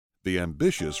The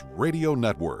Ambitious Radio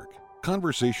Network.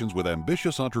 Conversations with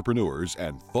ambitious entrepreneurs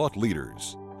and thought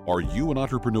leaders. Are you an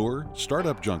entrepreneur,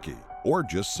 startup junkie, or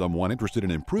just someone interested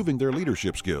in improving their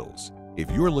leadership skills?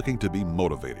 If you're looking to be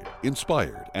motivated,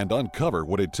 inspired, and uncover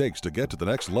what it takes to get to the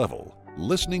next level,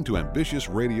 listening to Ambitious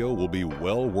Radio will be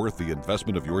well worth the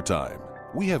investment of your time.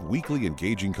 We have weekly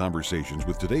engaging conversations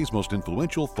with today's most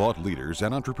influential thought leaders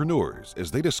and entrepreneurs as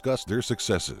they discuss their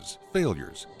successes,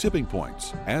 failures, tipping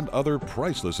points, and other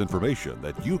priceless information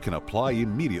that you can apply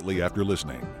immediately after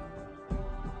listening.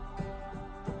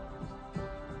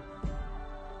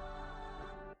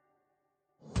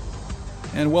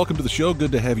 And welcome to the show.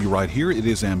 Good to have you right here. It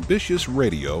is Ambitious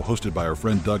Radio, hosted by our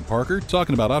friend Doug Parker,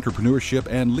 talking about entrepreneurship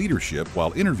and leadership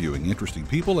while interviewing interesting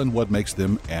people and what makes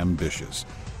them ambitious.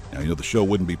 Now, you know the show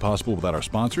wouldn't be possible without our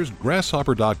sponsors,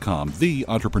 Grasshopper.com, the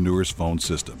entrepreneur's phone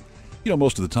system. You know,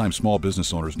 most of the time, small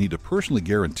business owners need to personally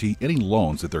guarantee any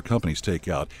loans that their companies take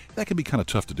out. That can be kind of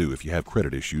tough to do if you have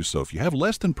credit issues. So if you have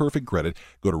less than perfect credit,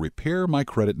 go to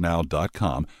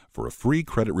RepairMyCreditNow.com for a free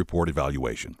credit report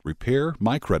evaluation.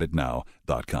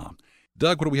 RepairMyCreditNow.com.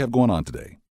 Doug, what do we have going on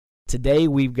today? Today,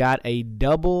 we've got a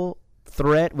double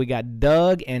threat. We got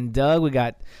Doug and Doug. We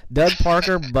got Doug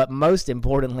Parker, but most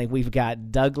importantly, we've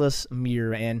got Douglas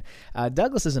Muir. And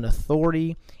Douglas is an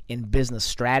authority in business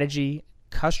strategy,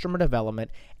 customer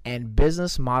development, and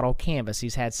business model canvas.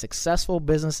 He's had successful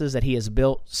businesses that he has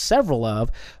built several of,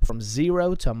 from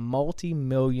zero to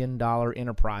multi-million-dollar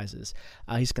enterprises.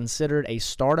 He's considered a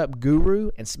startup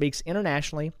guru and speaks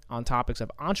internationally on topics of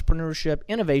entrepreneurship,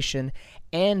 innovation,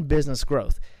 and business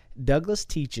growth. Douglas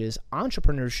teaches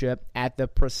entrepreneurship at the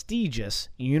prestigious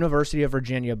University of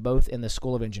Virginia, both in the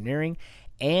School of Engineering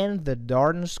and the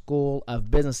Darden School of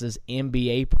Business's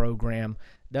MBA program.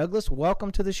 Douglas,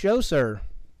 welcome to the show, sir.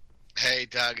 Hey,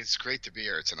 Doug. It's great to be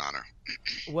here. It's an honor.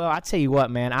 Well, I tell you what,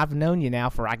 man, I've known you now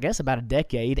for, I guess, about a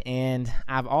decade, and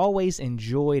I've always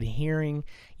enjoyed hearing,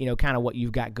 kind of what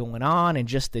you've got going on and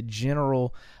just the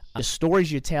general the stories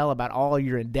you tell about all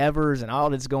your endeavors and all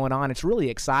that's going on. It's really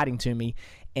exciting to me.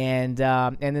 And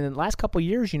in the last couple of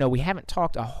years, we haven't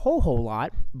talked a whole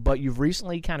lot, but you've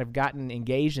recently kind of gotten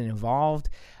engaged and involved,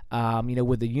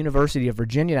 with the University of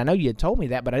Virginia. And I know you had told me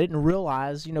that, but I didn't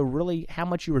realize, really how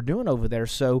much you were doing over there.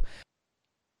 So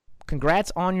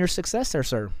congrats on your success there,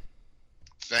 sir.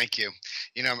 Thank you.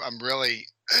 I'm really,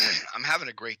 I'm having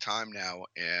a great time now.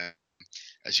 And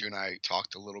as you and I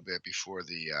talked a little bit before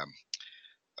the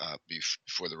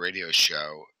radio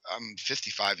show, I'm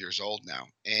 55 years old now,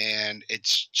 and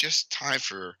it's just time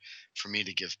for me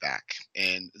to give back.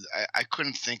 And I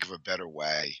couldn't think of a better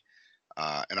way.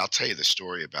 And I'll tell you the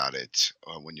story about it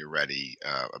when you're ready,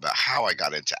 about how I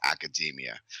got into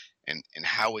academia and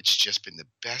how it's just been the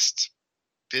best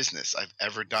business I've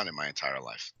ever done in my entire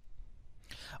life.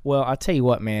 Well, I'll tell you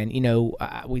what, man,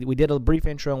 we did a brief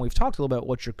intro and we've talked a little bit about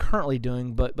what you're currently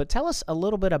doing, but tell us a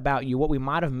little bit about you, what we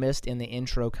might have missed in the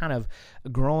intro, kind of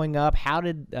growing up. How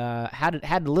did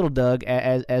little Doug,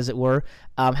 as it were,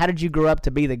 how did you grow up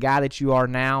to be the guy that you are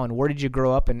now, and where did you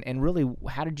grow up, and really,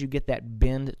 how did you get that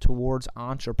bend towards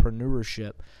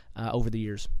entrepreneurship over the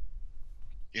years?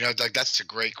 Doug, that's a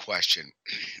great question.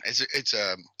 It's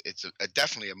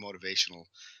definitely a motivational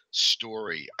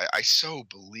story. I so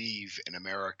believe in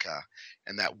America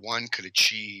and that one could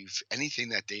achieve anything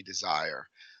that they desire.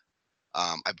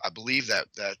 I believe that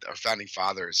our founding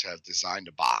fathers have designed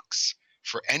a box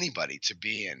for anybody to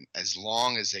be in, as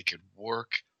long as they could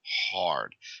work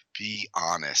hard, be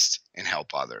honest, and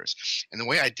help others. And the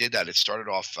way I did that, it started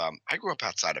off, I grew up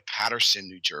outside of Paterson,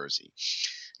 New Jersey.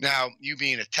 Now, you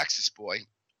being a Texas boy,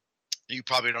 you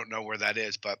probably don't know where that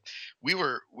is, but we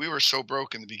were so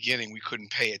broke in the beginning we couldn't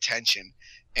pay attention,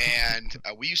 and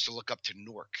we used to look up to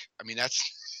Newark. I mean, that's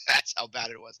how bad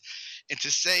it was. And to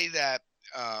say that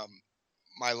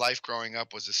my life growing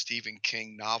up was a Stephen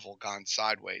King novel gone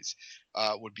sideways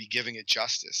would be giving it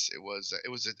justice. It was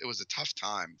a tough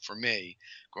time for me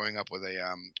growing up with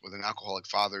an alcoholic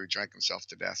father who drank himself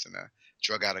to death and a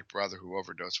drug addict brother who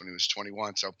overdosed when he was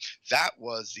 21. So that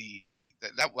was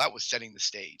that was setting the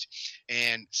stage.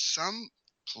 And some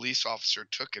police officer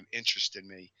took an interest in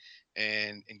me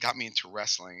and got me into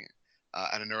wrestling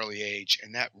at an early age.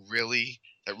 And that really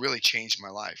changed my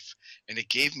life. And it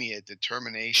gave me a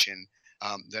determination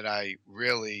that I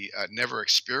really never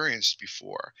experienced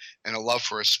before, and a love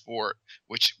for a sport,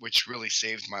 which really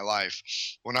saved my life.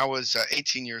 When I was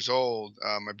 18 years old,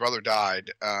 my brother died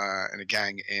in a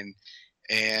gang,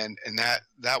 and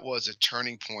that was a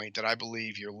turning point that I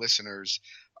believe your listeners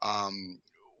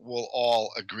will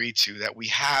all agree to, that we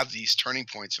have these turning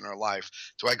points in our life.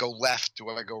 Do I go left? Do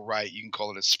I go right? You can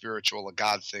call it a spiritual, a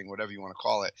God thing, whatever you want to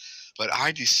call it. But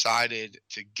I decided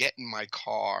to get in my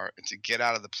car and to get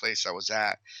out of the place I was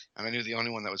at. And I knew the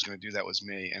only one that was going to do that was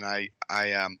me. And I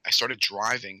started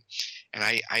driving, and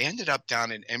I ended up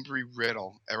down in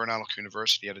Embry-Riddle Aeronautical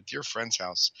University at a dear friend's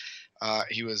house.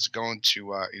 He was going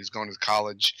to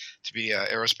college to be an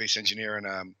aerospace engineer and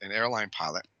an airline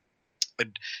pilot. But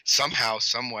somehow,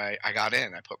 some way, I got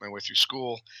in. I put my way through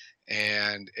school,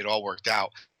 and it all worked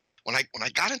out. When I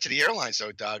got into the airlines,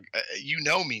 though, Doug, you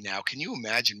know me now. Can you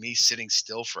imagine me sitting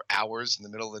still for hours in the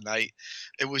middle of the night?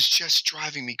 It was just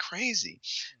driving me crazy.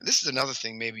 And this is another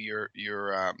thing maybe your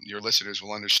listeners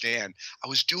will understand. I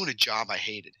was doing a job I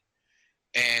hated,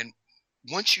 and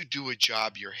once you do a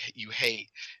job you hate,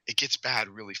 it gets bad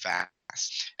really fast.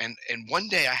 And one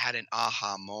day I had an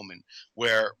aha moment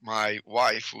where my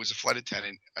wife, who was a flight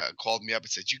attendant, called me up and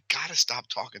said, "You got to stop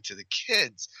talking to the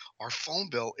kids. Our phone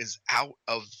bill is out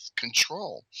of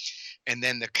control." And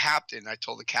then I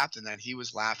told the captain that, he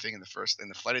was laughing, and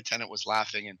the flight attendant was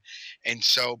laughing. And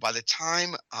so by the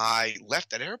time I left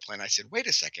that airplane, I said, "Wait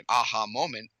a second, aha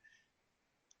moment.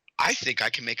 I think I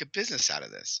can make a business out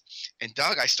of this." And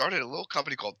Doug, I started a little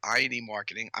company called I&E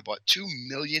Marketing. I bought 2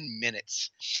 million minutes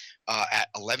at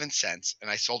 11 cents, and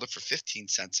I sold it for 15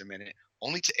 cents a minute,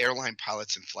 only to airline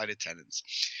pilots and flight attendants.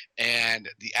 And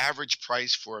the average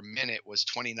price for a minute was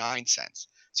 29 cents.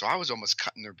 So I was almost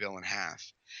cutting their bill in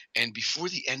half. And before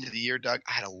the end of the year, Doug,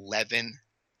 I had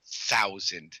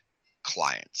 11,000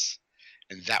 clients,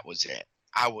 and that was it.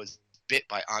 I was bit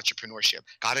by entrepreneurship,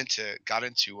 got into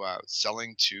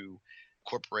selling to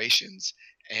corporations,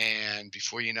 and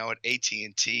before you know it,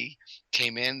 AT&T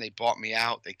came in. They bought me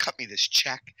out. They cut me this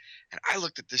check, and I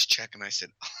looked at this check and I said,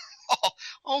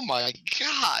 oh my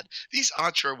God, these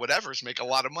whatevers make a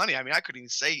lot of money. I mean, I couldn't even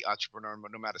say entrepreneur,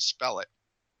 no matter how to spell it.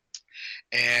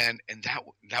 And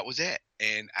that was it.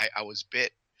 And I was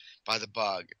bit by the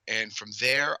bug, and from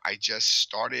there I just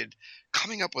started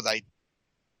coming up with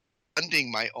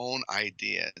funding my own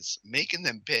ideas, making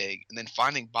them big, and then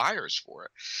finding buyers for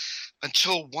it.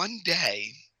 Until one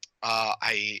day,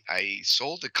 I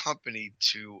sold a company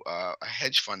to a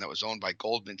hedge fund that was owned by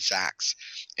Goldman Sachs,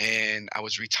 and I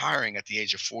was retiring at the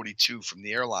age of 42 from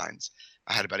the airlines.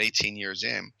 I had about 18 years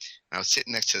in, and I was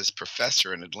sitting next to this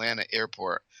professor in Atlanta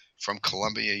Airport from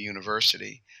Columbia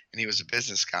University, and he was a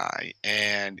business guy.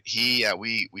 And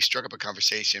we struck up a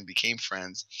conversation, became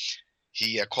friends.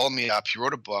 He called me up. He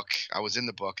wrote a book. I was in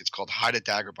the book. It's called Hide a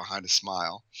Dagger Behind a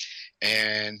Smile.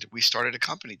 And we started a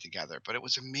company together. But it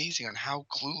was amazing on how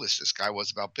clueless this guy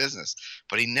was about business.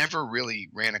 But he never really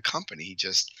ran a company. He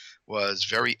just was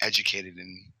very educated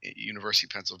in University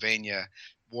of Pennsylvania,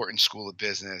 Wharton School of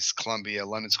Business, Columbia,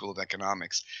 London School of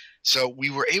Economics. So we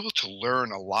were able to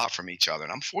learn a lot from each other.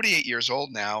 And I'm 48 years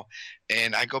old now,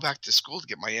 and I go back to school to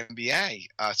get my MBA.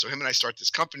 So him and I start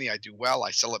this company. I do well.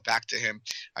 I sell it back to him.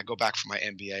 I go back for my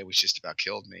MBA, which just about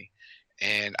killed me.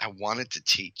 And I wanted to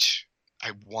teach.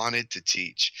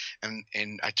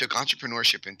 And I took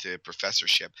entrepreneurship into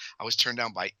professorship. I was turned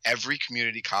down by every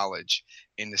community college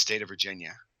in the state of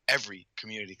Virginia. Every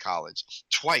community college,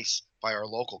 twice by our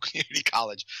local community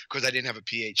college, because I didn't have a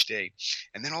PhD.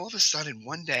 And then all of a sudden,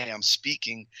 one day I'm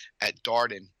speaking at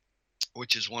Darden,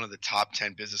 which is one of the top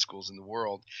 10 business schools in the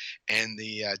world. And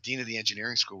the dean of the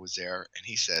engineering school was there. And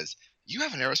he says, "You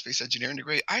have an aerospace engineering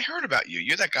degree? I heard about you.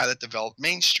 You're that guy that developed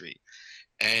Main Street."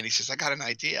 And he says, "I got an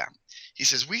idea." He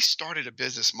says, "We started a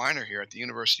business minor here at the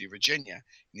University of Virginia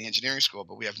in the engineering school,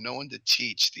 but we have no one to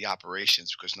teach the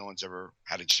operations because no one's ever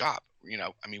had a job,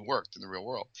 worked in the real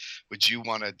world. Would you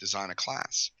want to design a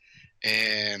class?"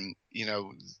 And,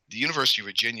 the University of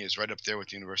Virginia is right up there with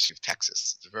the University of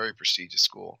Texas. It's a very prestigious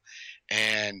school.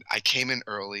 And I came in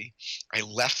early. I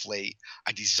left late.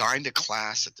 I designed a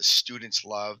class that the students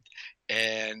loved.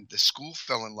 And the school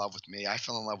fell in love with me. I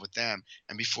fell in love with them.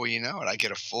 And before you know it, I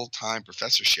get a full-time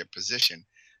professorship position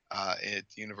at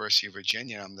the University of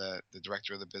Virginia. I'm the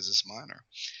director of the business minor.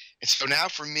 And so now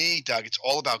for me, Doug, it's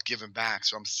all about giving back.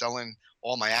 So I'm selling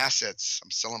all my assets.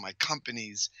 I'm selling my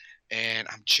companies. And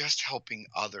I'm just helping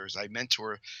others. I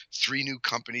mentor 3 new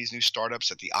companies, new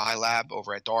startups at the iLab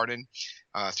over at Darden.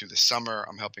 Through the summer,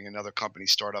 I'm helping another company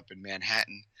start up in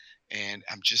Manhattan. And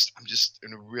I'm just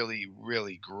in a really,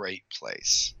 really great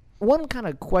place. One kind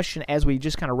of question as we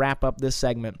just kind of wrap up this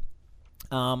segment,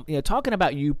 talking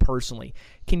about you personally,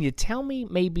 can you tell me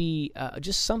maybe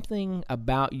just something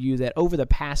about you that over the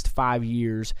past 5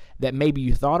 years that maybe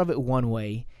you thought of it one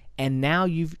way and now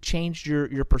you've changed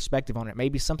your perspective on it?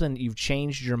 Maybe something that you've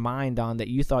changed your mind on that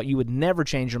you thought you would never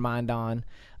change your mind on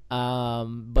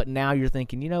But now you're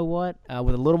thinking, you know what?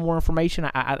 With a little more information,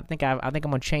 I think I'm going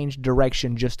to change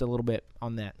direction just a little bit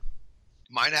on that.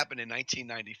 Mine happened in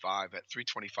 1995 at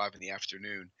 3:25 in the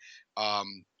afternoon. I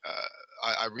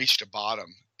reached a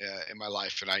bottom in my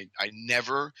life, and I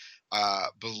never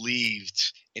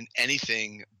believed in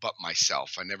anything but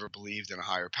myself. I never believed in a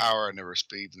higher power. I never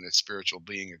believed in a spiritual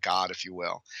being, a God, if you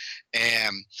will.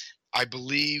 And I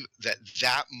believe that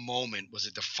that moment was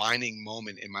a defining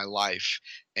moment in my life.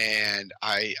 And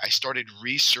I started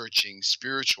researching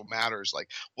spiritual matters, like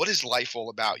what is life all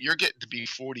about? You're getting to be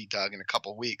 40, Doug, in a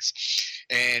couple of weeks.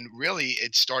 And really,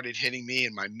 it started hitting me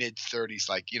in my mid 30s.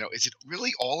 Like, is it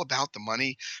really all about the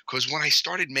money? Because when I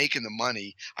started making the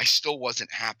money, I still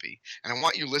wasn't happy. And I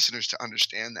want your listeners to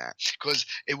understand that, because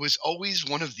it was always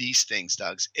one of these things,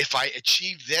 Doug's. If I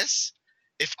achieve this,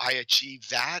 if I achieve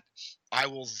that, I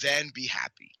will then be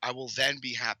happy. I will then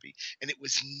be happy. And it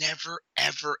was never,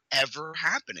 ever, ever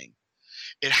happening.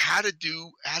 It had to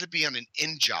be on an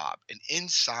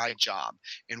inside job.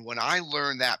 And when I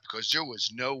learned that, because there was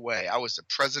no way, I was the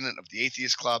president of the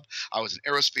Atheist Club, I was an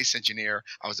aerospace engineer,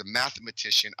 I was a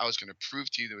mathematician, I was going to prove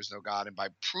to you there was no God. And by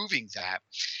proving that,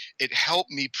 it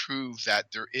helped me prove that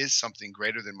there is something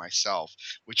greater than myself,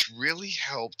 which really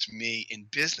helped me in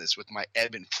business with my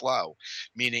ebb and flow.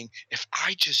 Meaning, if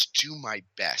I just do my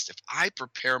best, if I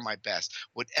prepare my best,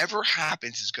 whatever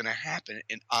happens is going to happen.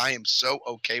 And I am so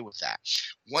okay with that.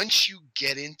 Once you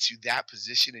get into that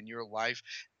position in your life,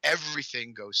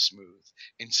 everything goes smooth.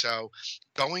 And so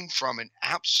going from an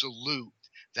absolute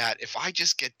that if I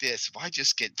just get this, if I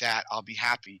just get that, I'll be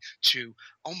happy, to,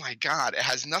 oh my God, it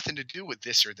has nothing to do with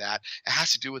this or that. It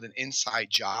has to do with an inside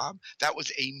job. That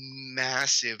was a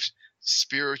massive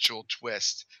spiritual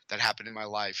twist that happened in my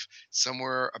life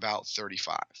somewhere about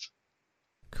 35.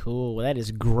 Cool. Well, that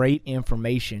is great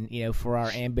information, for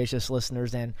our ambitious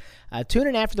listeners. And tune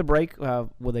in after the break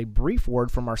with a brief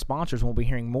word from our sponsors. We'll be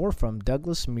hearing more from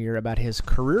Douglas Muir about his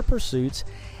career pursuits,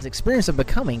 his experience of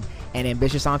becoming an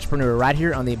ambitious entrepreneur, right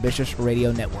here on the Ambitious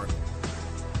Radio Network.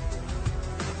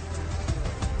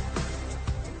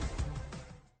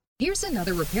 Here's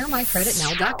another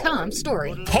RepairMyCreditNow.com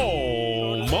story.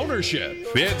 Home ownership.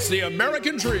 It's the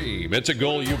American dream. It's a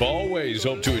goal you've always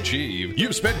hoped to achieve.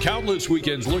 You've spent countless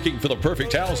weekends looking for the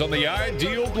perfect house on the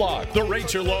ideal block. The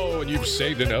rates are low and you've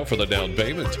saved enough for the down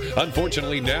payment.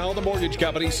 Unfortunately, now the mortgage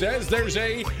company says there's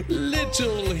a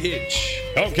little hitch.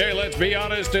 Okay, let's be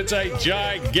honest. It's a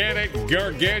gigantic,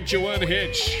 gargantuan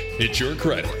hitch. It's your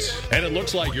credit. And it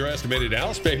looks like your estimated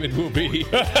house payment will be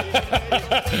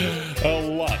a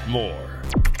lot more.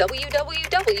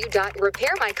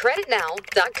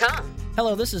 www.repairmycreditnow.com.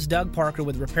 Hello, this is Doug Parker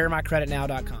with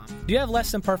RepairMyCreditNow.com. Do you have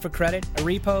less than perfect credit, a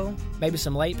repo, maybe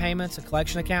some late payments, a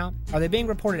collection account? Are they being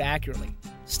reported accurately?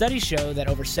 Studies show that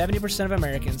over 70% of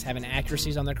Americans have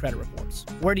inaccuracies on their credit reports.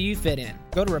 Where do you fit in?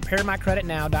 Go to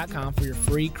RepairMyCreditNow.com for your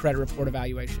free credit report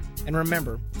evaluation. And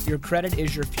remember, your credit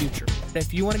is your future.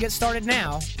 If you want to get started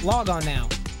now, log on now.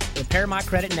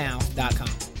 RepairMyCreditNow.com.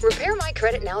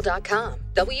 RepairMyCreditNow.com.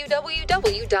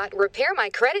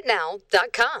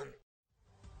 www.repairmycreditnow.com.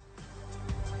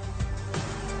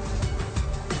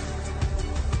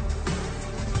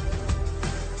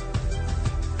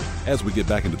 As we get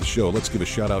back into the show, let's give a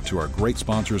shout out to our great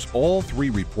sponsors,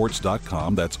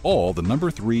 all3reports.com. That's all, the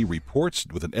number 3 reports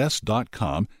with an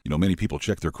S.com. Many people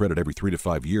check their credit every 3 to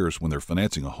 5 years when they're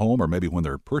financing a home or maybe when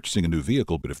they're purchasing a new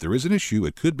vehicle. But if there is an issue,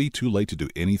 it could be too late to do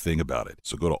anything about it.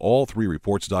 So go to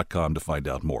all3reports.com to find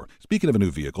out more. Speaking of a new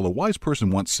vehicle, a wise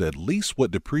person once said, lease what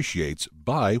depreciates,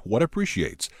 buy what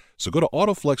appreciates. So go to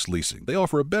AutoFlex Leasing. They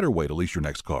offer a better way to lease your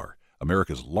next car.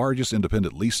 America's largest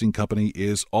independent leasing company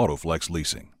is AutoFlex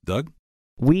Leasing. Doug?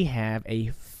 We have a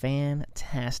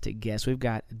fantastic guest. We've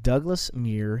got Douglas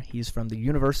Muir. He's from the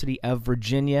University of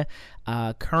Virginia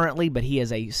currently, but he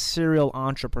is a serial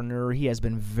entrepreneur. He has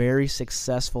been very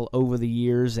successful over the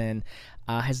years and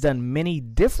has done many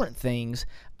different things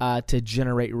to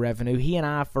generate revenue. He and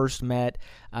I first met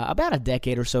about a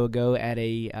decade or so ago at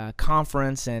a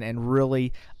conference and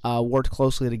really worked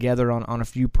closely together on a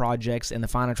few projects in the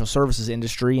financial services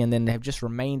industry, and then have just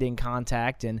remained in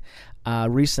contact. And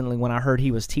recently, when I heard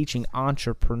he was teaching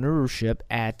entrepreneurship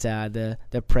at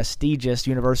the prestigious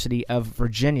University of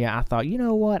Virginia, I thought, you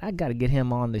know what, I got to get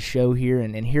him on the show here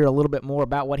and hear a little bit more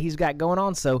about what he's got going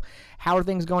on. So how are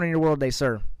things going in your world today,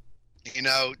 sir?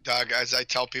 Doug, as I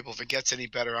tell people, if it gets any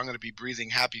better, I'm going to be breathing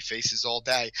happy faces all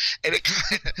day. And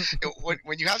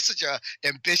when you have such a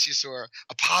ambitious or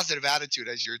a positive attitude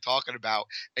as you're talking about,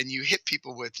 and you hit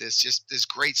people with this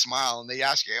great smile, and they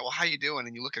ask you, well, how you doing?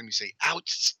 And you look at them and you say,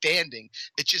 outstanding.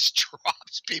 It just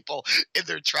drops people in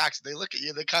their tracks. They look at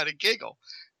you, they kind of giggle.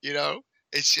 You know,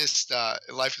 it's just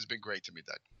life has been great to me,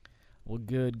 Doug. Well,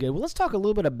 good. Well, let's talk a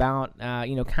little bit about,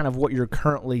 kind of what you're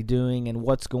currently doing and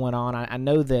what's going on. I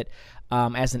know that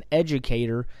as an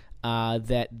educator,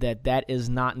 that is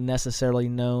not necessarily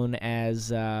known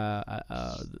as a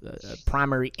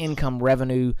primary income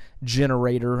revenue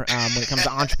generator when it comes to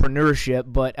entrepreneurship.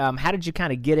 But how did you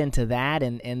kind of get into that,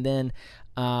 and then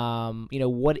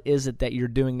what is it that you're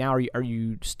doing now? Are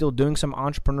you still doing some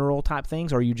entrepreneurial type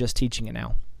things, or are you just teaching it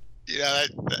now? Yeah,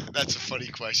 that's a funny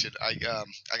question. I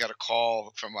got a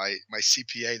call from my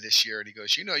CPA this year, and he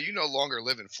goes, you no longer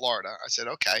live in Florida. I said,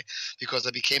 okay, because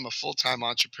I became a full-time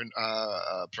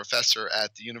professor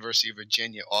at the University of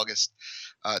Virginia, August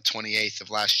 28th of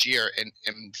last year, and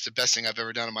it's the best thing I've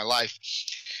ever done in my life.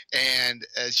 And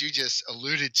as you just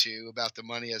alluded to about the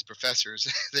money as professors,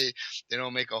 they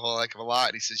don't make a whole heck of a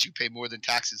lot. He says you pay more than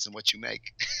taxes than what you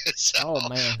make. So oh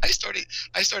man!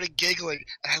 I started giggling,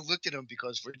 and I looked at him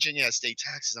because Virginia has state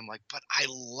taxes. I'm like, but I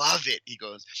love it. He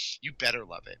goes, you better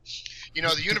love it.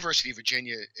 The University of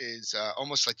Virginia is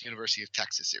almost like the University of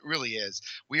Texas. It really is.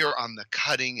 We are on the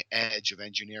cutting edge of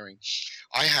engineering.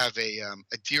 I have a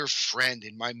dear friend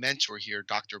and my mentor here,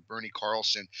 Dr. Bernie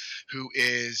Carlson, who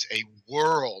is a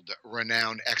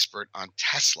world-renowned expert on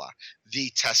Tesla, the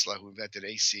Tesla who invented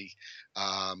AC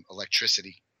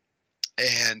electricity.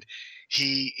 And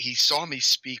he saw me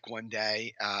speak one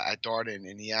day at Darden,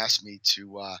 and he asked me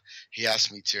to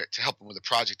help him with a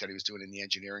project that he was doing in the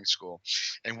engineering school.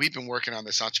 And we've been working on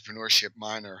this entrepreneurship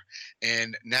minor,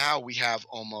 and now we have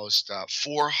almost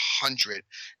 400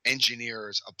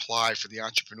 engineers apply for the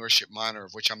entrepreneurship minor,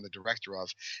 of which I'm the director of,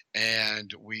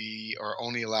 and we are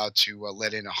only allowed to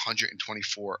let in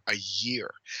 124 a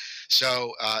year.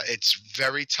 So it's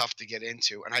very tough to get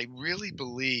into, and I really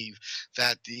believe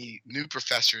that the new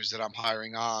professors that I'm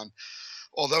hiring on,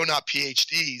 although not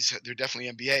PhDs, they're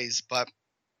definitely MBAs, but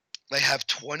they have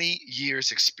 20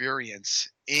 years experience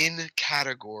in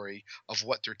category of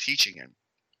what they're teaching in.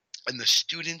 And the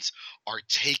students are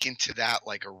taken to that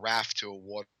like a raft to a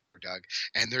water, Doug,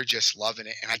 and they're just loving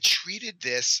it. And I treated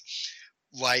this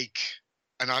like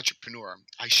an entrepreneur.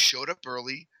 I showed up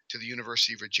early to the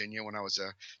University of Virginia when I was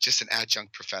just an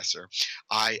adjunct professor.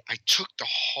 I took the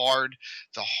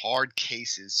hard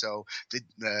cases. So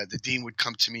the dean would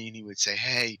come to me and he would say,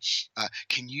 hey,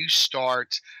 can you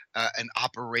start an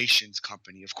operations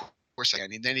company? Of course I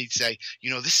can. And then he'd say,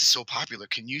 this is so popular.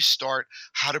 Can you start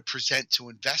how to present to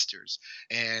investors?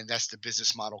 And that's the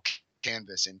business model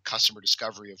canvas and customer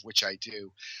discovery, of which I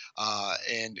do.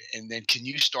 And then can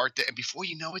you start that? And before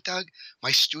you know it, Doug,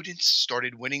 my students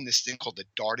started winning this thing called the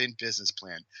Darden Business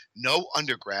Plan. No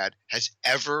undergrad has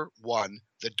ever won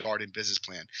the Darden Business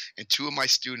Plan. And two of my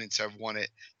students have won it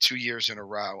 2 years in a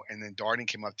row. And then Darden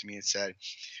came up to me and said,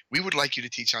 we would like you to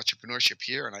teach entrepreneurship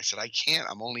here. And I said, I can't.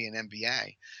 I'm only an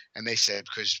MBA. And they said,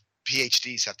 because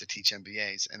PhDs have to teach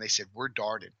MBAs. And they said, we're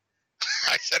Darden.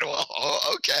 I said, well,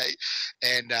 okay.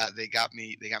 And they got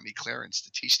me clearance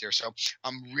to teach there. So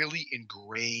I'm really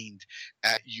ingrained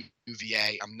at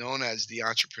UVA. I'm known as the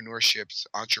entrepreneurship's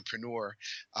entrepreneur.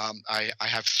 I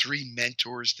have 3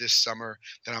 mentors this summer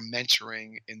that I'm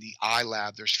mentoring in the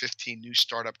iLab. There's 15 new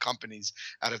startup companies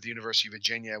out of the University of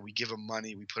Virginia. We give them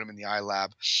money. We put them in the iLab.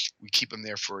 We keep them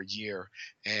there for a year.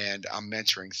 And I'm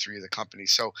mentoring 3 of the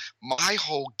companies. So my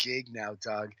whole gig now,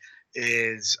 Doug,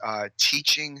 is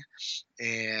teaching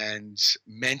and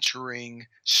mentoring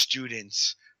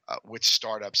students with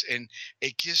startups. And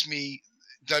it gives me,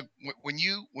 Doug, when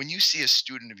you see a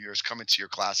student of yours come into your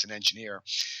class, an engineer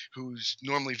who's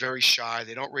normally very shy,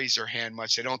 they don't raise their hand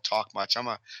much, they don't talk much. I'm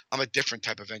a different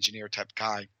type of engineer type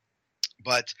guy,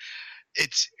 but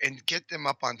and get them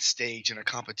up on stage in a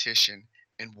competition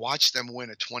and watch them win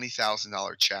a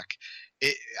 $20,000 check.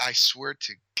 I swear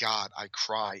to God, I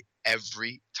cry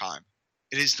every time.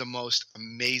 It is the most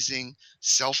amazing,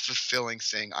 self-fulfilling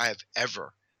thing I have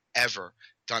ever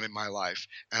done in my life.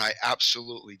 And I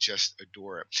absolutely just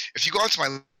adore it. If you go onto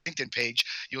my LinkedIn page,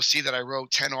 you'll see that I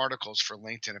wrote 10 articles for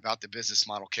LinkedIn about the business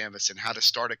model canvas and how to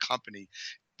start a company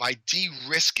by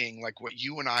de-risking like what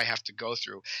you and I have to go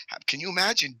through. Can you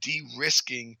imagine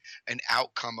de-risking an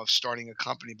outcome of starting a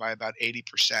company by about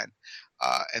 80%?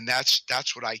 And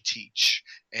that's what I teach.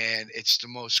 And it's the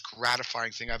most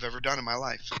gratifying thing I've ever done in my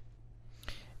life.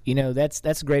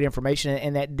 That's great information,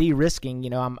 and that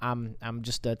de-risking. I'm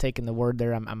just taking the word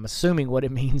there. I'm assuming what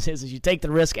it means is you take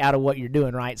the risk out of what you're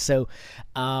doing, right? So,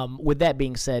 with that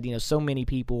being said, so many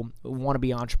people want to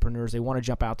be entrepreneurs. They want to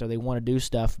jump out there. They want to do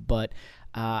stuff, but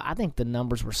I think the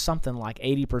numbers were something like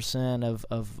 80%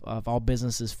 of all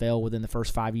businesses fail within the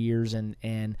first 5 years,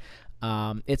 and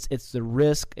It's the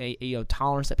risk,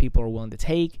 tolerance that people are willing to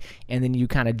take, and then you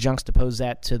kind of juxtapose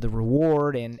that to the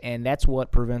reward, and that's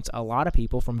what prevents a lot of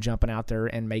people from jumping out there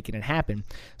and making it happen.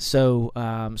 So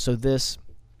this,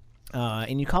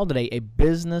 and you called it a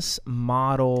business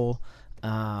model.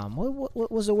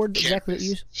 What was the word exactly that you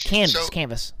used?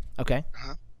 Canvas. Okay.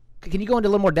 Uh-huh. Can you go into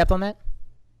a little more depth on that?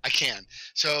 I can.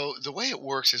 So the way it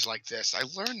works is like this. I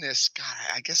learned this, God,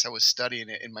 I guess I was studying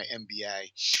it in my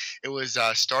MBA. It was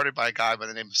started by a guy by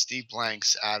the name of Steve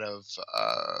Blanks out of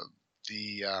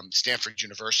the Stanford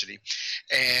University,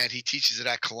 and he teaches it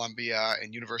at Columbia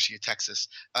and University of Texas.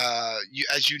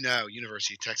 As you know,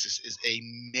 University of Texas is a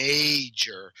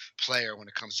major player when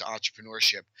it comes to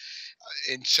entrepreneurship,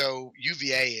 and so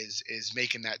UVA is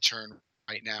making that turn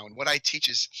right now. And what I teach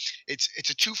is it's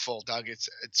a twofold, Doug.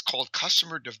 It's called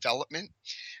customer development,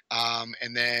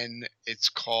 and then it's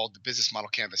called the business model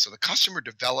canvas. So the customer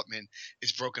development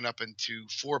is broken up into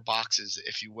 4 boxes,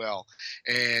 if you will,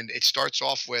 and it starts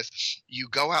off with you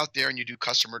go out there and you do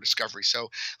customer discovery. So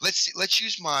let's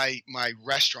use my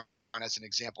restaurant as an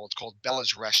example. It's called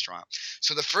Bella's Restaurant.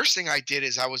 So the first thing I did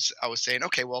is I was saying,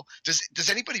 okay, well, does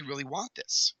anybody really want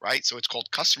this, right? So it's called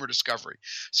customer discovery.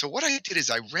 So what I did is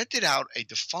I rented out a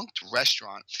defunct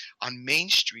restaurant on Main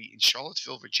Street in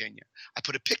Charlottesville, Virginia. I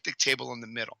put a picnic table in the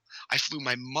middle. I flew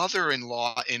my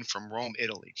mother-in-law in from Rome,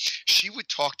 Italy. She would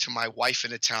talk to my wife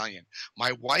in Italian.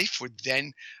 My wife would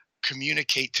then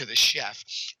communicate to the chef,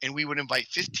 and we would invite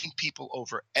 15 people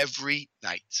over every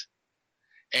night.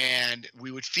 And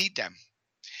we would feed them,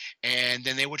 and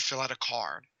then they would fill out a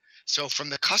card. So from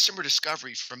the customer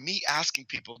discovery, from me asking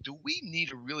people, do we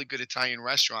need a really good Italian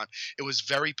restaurant? It was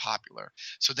very popular.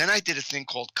 So then I did a thing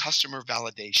called customer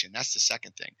validation. That's the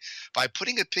second thing. By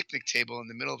putting a picnic table in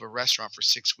the middle of a restaurant for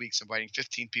 6 weeks, inviting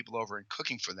 15 people over and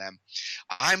cooking for them,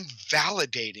 I'm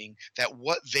validating that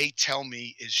what they tell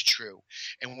me is true.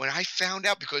 And when I found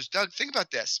out, because Doug, think about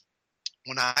this.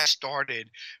 When I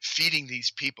started feeding these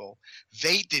people,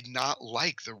 they did not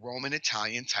like the Roman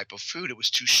Italian type of food. It was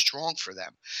too strong for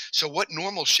them. So what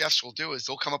normal chefs will do is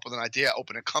they'll come up with an idea,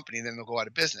 open a company, and then they'll go out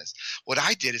of business. What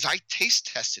I did is I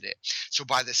taste tested it. So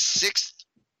by the 6th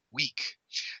week,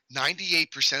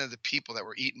 98% of the people that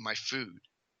were eating my food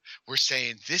were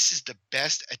saying, this is the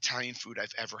best Italian food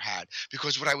I've ever had.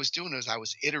 Because what I was doing is I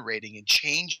was iterating and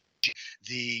changing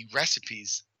the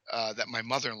recipes that my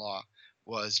mother-in-law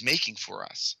was making for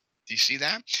us. Do you see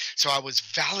that? So I was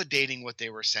validating what they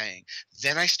were saying.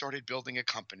 Then I started building a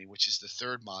company, which is the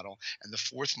 3rd model. And the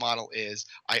 4th model is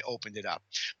I opened it up.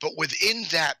 But within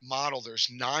that model, there's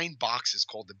 9 boxes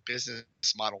called the business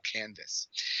model canvas.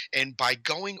 And by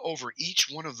going over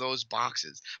each one of those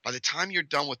boxes, by the time you're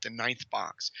done with the 9th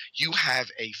box, you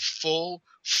have a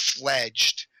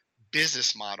full-fledged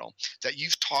business model that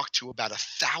you've talked to about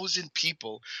 1,000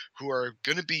 people who are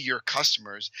going to be your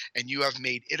customers, and you have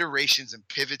made iterations and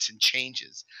pivots and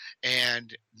changes,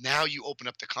 and now you open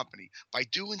up the company. By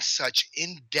doing such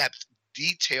in-depth,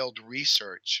 detailed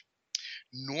research,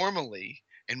 normally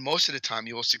and most of the time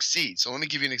you will succeed. So let me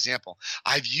give you an example.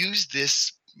 I've used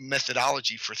this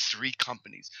methodology for 3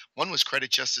 companies. One was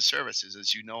Credit Justice Services,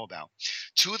 as you know about.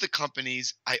 2 of the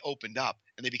companies I opened up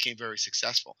and they became very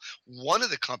successful. One of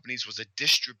the companies was a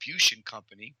distribution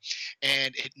company,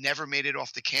 and it never made it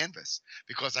off the canvas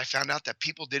because I found out that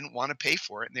people didn't want to pay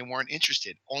for it and they weren't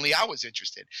interested. Only I was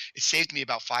interested. It saved me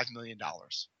about $5 million.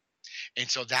 And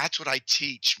so that's what I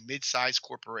teach mid-sized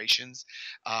corporations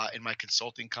in my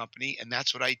consulting company, and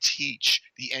that's what I teach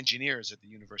the engineers at the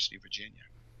University of Virginia.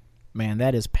 Man,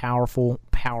 that is powerful,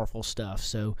 powerful stuff.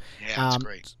 So, yeah, that's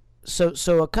great. So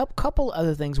a couple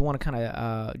other things I want to kind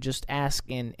of just ask,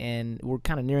 and we're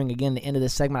kind of nearing again the end of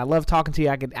this segment. I love talking to you.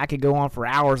 I could go on for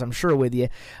hours, I'm sure, with you.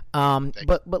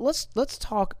 But let's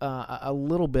talk a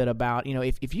little bit about,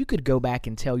 if you could go back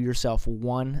and tell yourself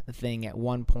one thing at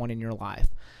one point in your life,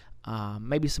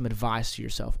 maybe some advice to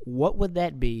yourself, what would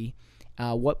that be?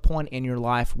 What point in your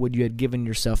life would you have given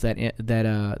yourself that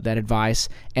advice,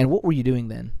 and what were you doing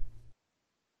then?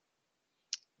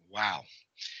 Wow.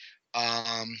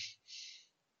 I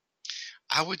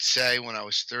would say when I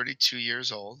was 32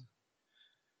 years old,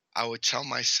 I would tell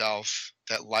myself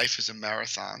that life is a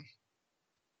marathon.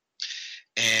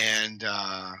 And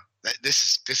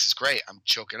this is great. I'm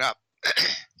choking up.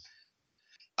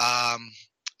 I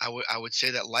would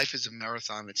say that life is a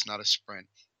marathon. It's not a sprint.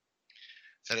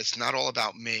 That it's not all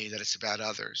about me, that it's about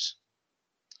others.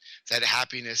 That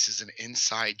happiness is an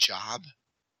inside job,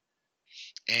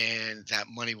 and that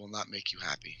money will not make you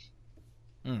happy.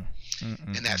 And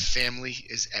that family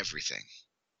is everything.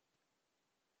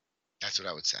 That's what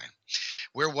I would say.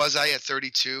 Where was I at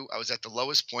 32? I was at the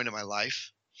lowest point of my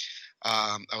life.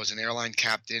 I was an airline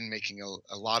captain making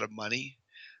a lot of money.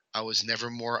 I was never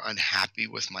more unhappy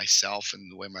with myself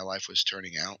and the way my life was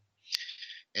turning out.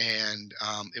 And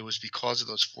it was because of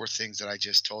those four things that I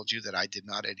just told you that I did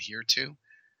not adhere to.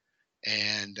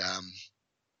 And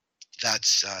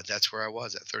that's where I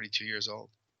was at 32 years old.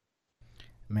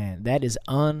 Man, that is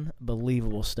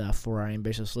unbelievable stuff for our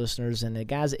ambitious listeners. And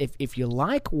guys, if you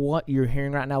like what you're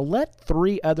hearing right now, let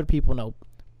 3 other people know.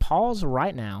 Pause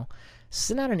right now,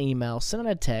 send out an email, send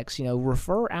out a text,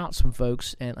 refer out some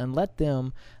folks and let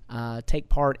them take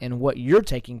part in what you're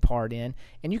taking part in.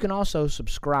 And you can also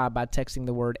subscribe by texting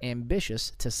the word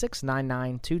ambitious to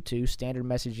 69922. Standard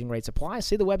messaging rates apply.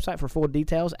 See the website for full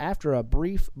details. After a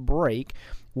brief break,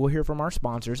 we'll hear from our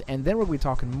sponsors, and then we'll be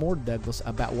talking more to Douglas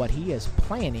about what he is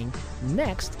planning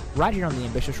next right here on the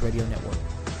Ambitious Radio Network.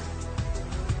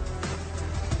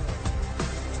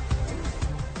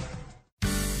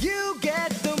 You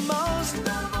get the most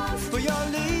for your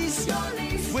lease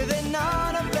with an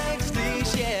Autoflex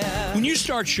lease, yeah. When you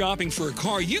start shopping for a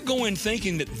car, you go in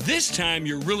thinking that this time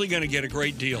you're really going to get a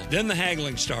great deal. Then the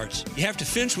haggling starts. You have to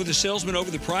fence with the salesman over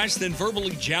the price, then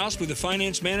verbally joust with the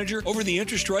finance manager over the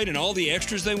interest rate and all the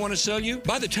extras they want to sell you.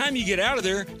 By the time you get out of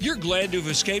there, you're glad to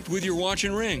have escaped with your watch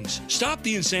and rings. Stop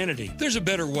the insanity. There's a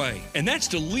better way, and that's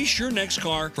to lease your next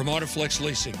car from Autoflex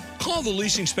Leasing. Call the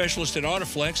leasing specialist at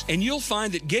Autoflex, and you'll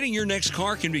find that getting your next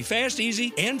car can be fast,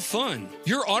 easy, and fun.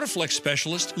 Your Autoflex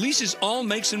specialist leases all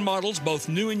makes and models, both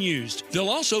new and used. They'll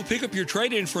also pick up your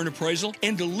trade-in for an appraisal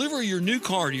and deliver your new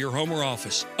car to your home or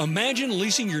office. Imagine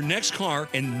leasing your next car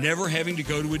and never having to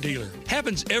go to a dealer.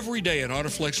 Happens every day at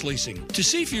Autoflex Leasing. To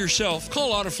see for yourself,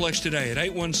 call Autoflex today at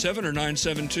 817 or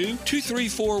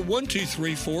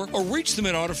 972-234-1234 or reach them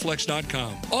at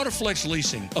Autoflex.com. Autoflex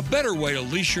Leasing, a better way to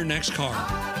lease your next car.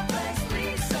 Autoflex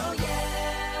lease, oh yeah.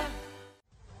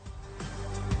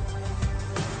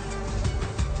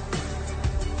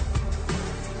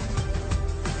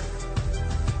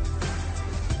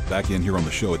 Back in here on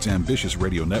the show, it's Ambitious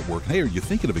Radio Network. Hey, are you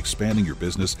thinking of expanding your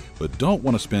business but don't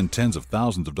want to spend tens of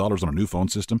thousands of dollars on a new phone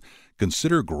system?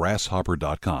 Consider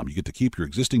Grasshopper.com. You get to keep your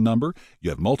existing number, you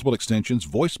have multiple extensions,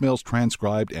 voicemails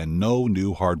transcribed, and no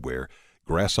new hardware.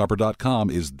 Grasshopper.com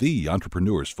is the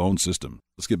entrepreneur's phone system.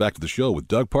 Let's get back to the show with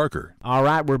Doug Parker. All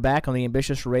right, we're back on the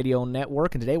Ambitious Radio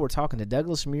Network, and today we're talking to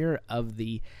Douglas Muir of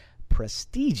the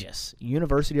prestigious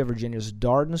University of Virginia's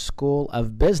Darden School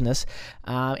of Business.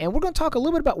 And we're going to talk a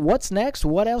little bit about what's next,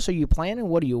 what else are you planning,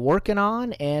 what are you working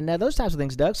on, and those types of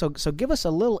things, Doug. So give us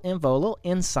a little info, a little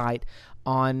insight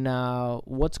on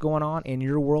what's going on in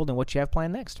your world and what you have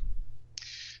planned next.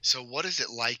 So what is it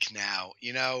like now?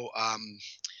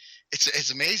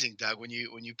 It's amazing, Doug, when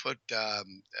you put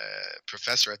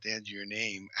professor at the end of your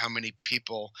name, how many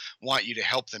people want you to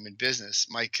help them in business.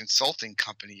 My consulting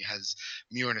company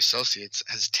Muir and Associates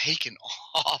has taken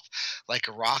off like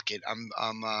a rocket. I'm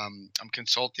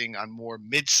consulting on more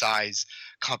mid-size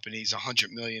companies,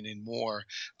 100 million and more,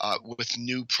 with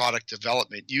new product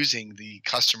development using the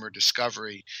customer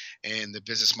discovery and the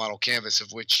business model canvas,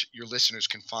 of which your listeners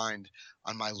can find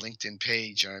on my LinkedIn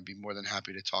page, and I'd be more than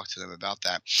happy to talk to them about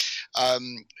that. I've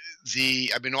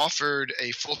been offered a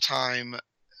full-time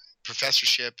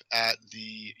professorship at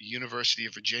the University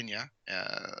of Virginia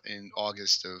in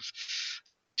August of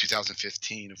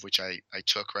 2015, of which I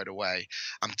took right away.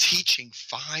 I'm teaching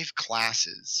 5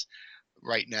 classes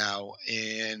right now,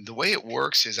 and the way it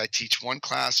works is I teach one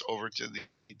class over to the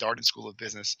Darden School of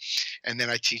Business, and then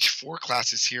I teach 4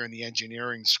 classes here in the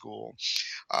engineering school.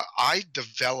 I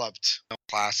developed no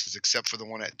classes except for the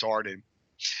one at Darden.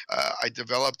 I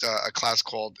developed a class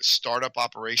called Startup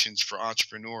Operations for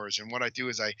Entrepreneurs, and what I do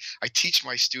is I teach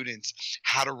my students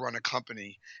how to run a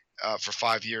company for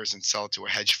 5 years and sell it to a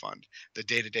hedge fund, the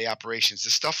day-to-day operations,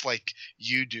 the stuff like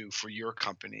you do for your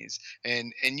companies.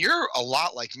 And you're a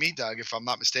lot like me, Doug, if I'm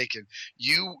not mistaken.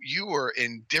 You were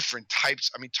in different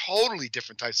types, totally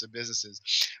different types of businesses.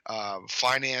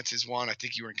 Finance is one. I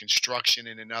think you were in construction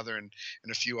in another, and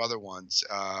a few other ones,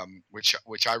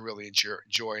 which I really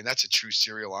enjoy. And that's a true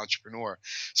serial entrepreneur.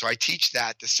 So I teach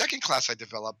that. The second class I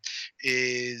developed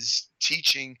is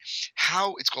teaching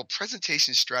it's called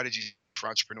Presentation Strategies for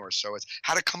Entrepreneurs. So it's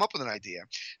how to come up with an idea,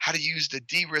 how to use the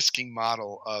de-risking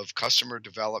model of customer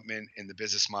development in the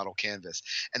business model canvas,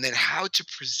 and then how to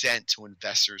present to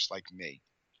investors like me.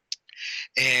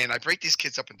 And I break these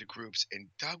kids up into groups, and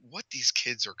Doug, what these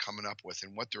kids are coming up with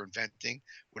and what they're inventing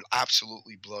would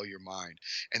absolutely blow your mind.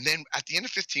 And then at the end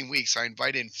of 15 weeks, I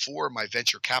invite in 4 of my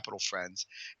venture capital friends,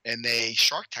 and they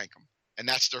Shark Tank them. And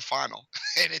that's their final.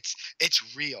 And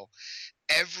it's real.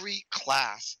 Every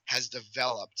class has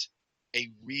developed a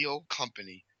real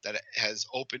company that has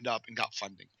opened up and got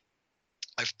funding.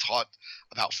 I've taught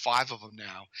about 5 of them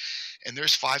now, and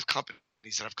there's 5 companies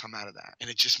that have come out of that, and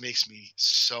it just makes me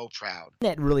so proud.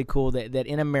 Isn't that really cool that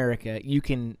in America you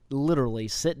can literally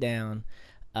sit down,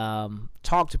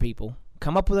 talk to people,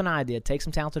 come up with an idea, take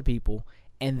some talented people,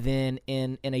 and then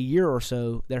in a year or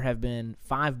so, there have been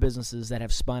 5 businesses that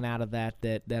have spun out of that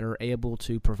are able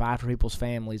to provide for people's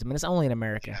families. I mean, it's only in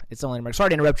America. Yeah. It's only in America. Sorry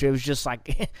to interrupt you. It was just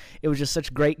like it was just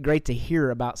such great to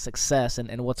hear about success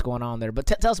and what's going on there. But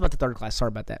tell us about the third class. Sorry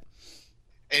about that.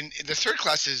 And the third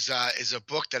class is a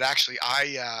book that actually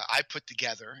I put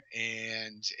together,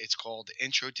 and it's called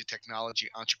Intro to Technology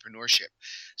Entrepreneurship.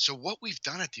 So what we've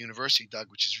done at the university, Doug,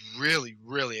 which is really,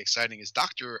 really exciting, is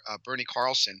Dr. Bernie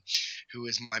Carlson, who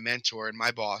is my mentor and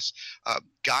my boss,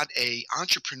 got a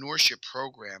entrepreneurship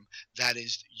program that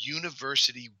is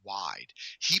university-wide.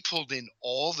 He pulled in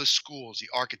all the schools, the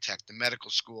architect, the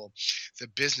medical school, the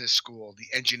business school, the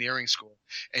engineering school,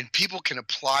 and people can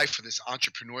apply for this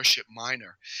entrepreneurship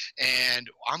minor. And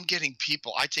I'm getting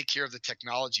people, I take care of the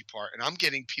technology part, and I'm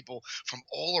getting people from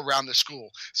all around the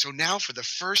school. So now for the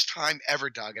first time ever,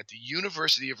 Doug, at the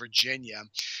University of Virginia,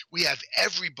 we have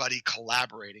everybody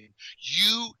collaborating.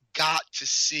 You got to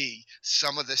see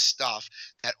some of the stuff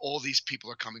that all these people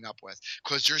are coming up with,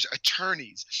 because there's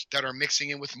attorneys that are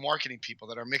mixing in with marketing people,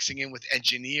 that are mixing in with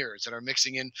engineers, that are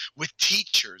mixing in with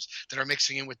teachers, that are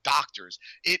mixing in with doctors.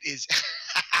 It is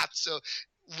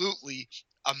absolutely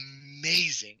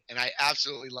amazing, and I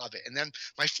absolutely love it. And then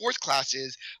my fourth class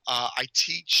is I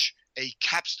teach a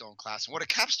capstone class. And what a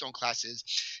capstone class is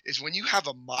when you have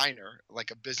a minor,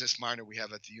 like a business minor we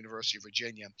have at the University of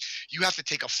Virginia, you have to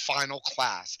take a final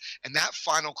class, and that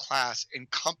final class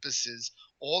encompasses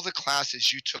all the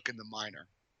classes you took in the minor.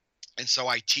 And so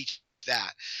I teach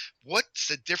that. What's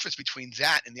the difference between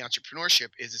that and the entrepreneurship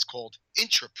is it's called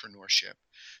intrapreneurship.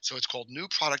 So it's called new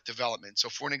product development. So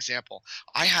for an example,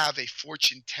 I have a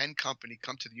Fortune 10 company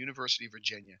come to the University of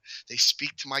Virginia. They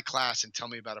speak to my class and tell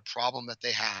me about a problem that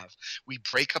they have. We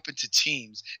break up into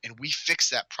teams and we fix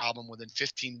that problem within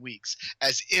 15 weeks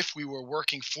as if we were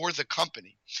working for the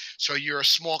company. So you're a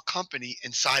small company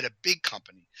inside a big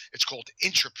company. It's called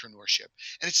intrapreneurship.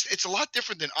 And it's a lot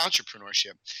different than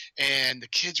entrepreneurship. And the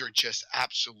kids are just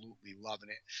absolutely loving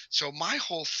it. So my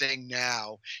whole thing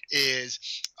now is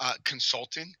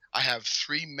consulting. I have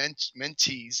 3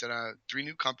 mentees that 3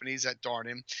 new companies at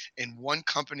Darden, and 1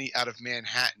 company out of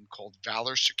Manhattan called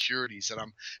Valor Securities that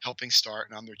I'm helping start,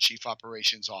 and I'm their chief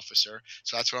operations officer.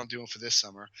 So that's what I'm doing for this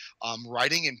summer.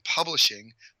 Writing and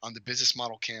publishing on the business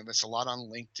model canvas, a lot on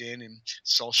LinkedIn and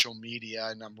social media,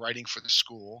 and I'm writing for the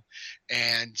school.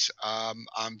 And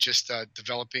I'm just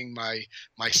developing my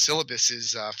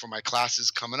syllabuses for my classes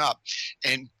coming up.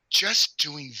 And just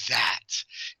doing that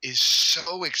is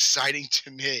so exciting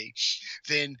to me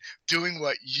than doing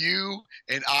what you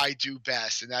and I do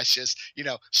best. And that's just,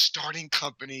 starting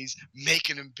companies,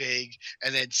 making them big,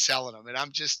 and then selling them. And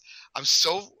I'm just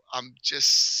so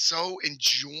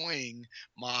enjoying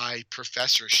my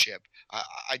professorship.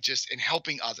 And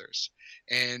helping others.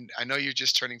 And I know you're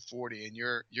just turning 40, and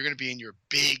you're going to be in your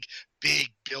big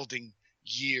building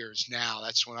years now.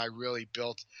 That's when I really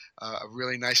built a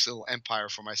really nice little empire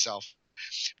for myself.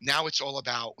 Now it's all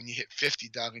about when you hit 50,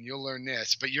 Doug, and you'll learn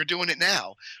this, but you're doing it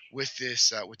now with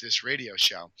this radio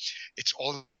show. It's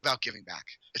all about giving back.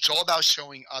 It's all about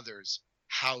showing others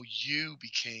how you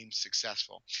became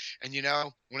successful. And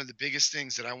one of the biggest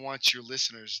things that I want your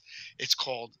listeners, it's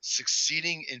called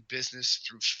succeeding in business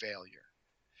through failure.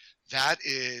 That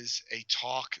is a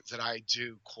talk that I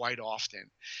do quite often.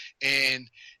 And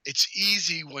it's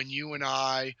easy when you and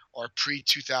I are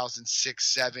pre-2006,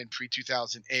 7,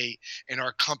 pre-2008 in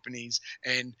our companies,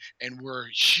 and we're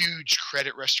huge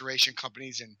credit restoration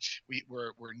companies, and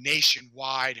we're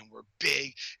nationwide, and we're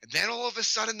big. And then all of a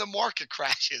sudden the market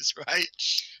crashes, right?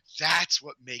 That's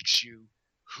what makes you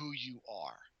who you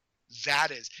are.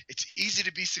 It's easy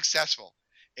to be successful.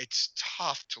 It's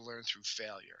tough to learn through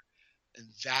failure. And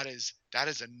that is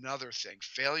another thing.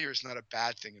 Failure is not a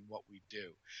bad thing in what we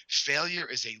do. Failure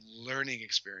is a learning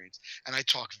experience. And I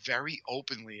talk very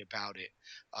openly about it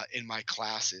in my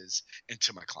classes and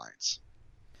to my clients.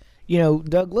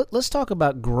 Doug, let's talk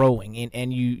about growing.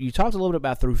 And you talked a little bit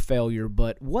about through failure,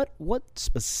 but what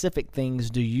specific things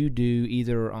do you do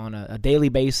either on a daily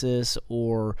basis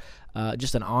or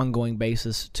just an ongoing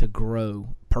basis to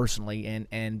grow personally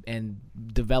and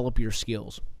develop your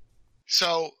skills?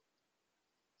 So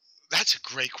that's a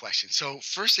great question. So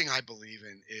first thing I believe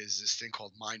in is this thing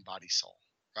called mind, body, soul,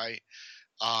 right?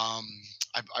 I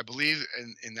believe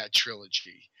in that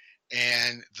trilogy.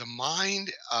 And the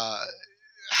mind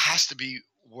has to be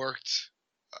worked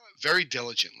very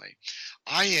diligently.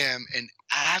 I am an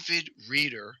avid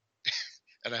reader,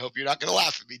 and I hope you're not going to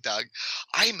laugh at me, Doug.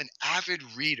 I am an avid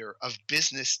reader of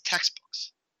business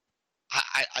textbooks.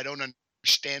 I don't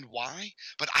understand why,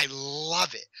 but I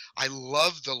love it. I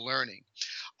love the learning.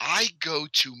 I go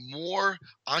to more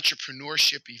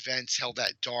entrepreneurship events held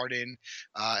at Darden,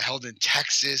 held in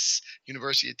Texas,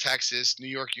 University of Texas, New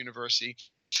York University.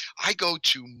 I go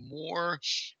to more,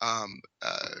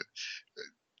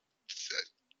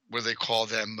 what do they call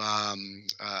them,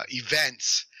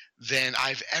 events than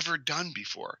I've ever done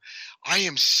before. I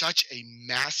am such a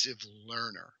massive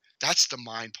learner. That's the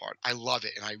mind part. I love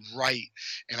it. And I write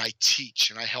and I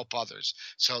teach and I help others.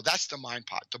 So that's the mind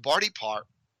part. The body part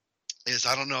is,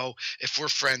 I don't know if we're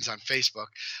friends on Facebook,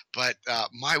 but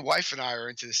my wife and I are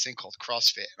into this thing called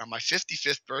CrossFit. And on my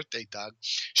 55th birthday, Doug,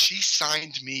 she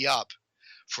signed me up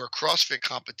for a CrossFit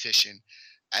competition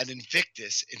at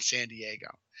Invictus in San Diego.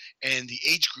 And the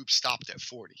age group stopped at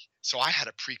 40. So I had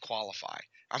to pre-qualify.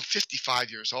 I'm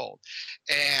 55 years old.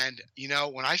 And, you know,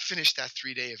 when I finished that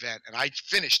 3-day event, and I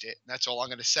finished it, and that's all I'm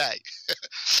going to say.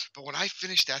 But when I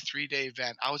finished that 3-day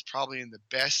event, I was probably in the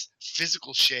best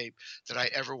physical shape that I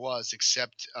ever was,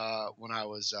 except when I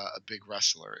was a big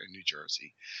wrestler in New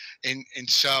Jersey. And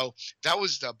so that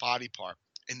was the body part.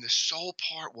 And the soul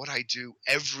part, what I do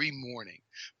every morning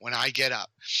when I get up,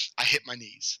 I hit my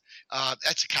knees.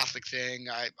 That's a Catholic thing.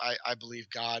 I believe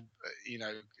God, you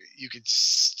know, you could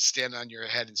stand on your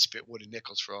head and spit wood and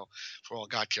nickels for all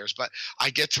God cares. But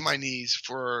I get to my knees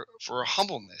for a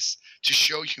humbleness, to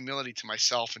show humility to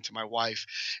myself and to my wife.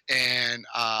 And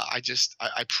I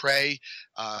pray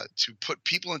to put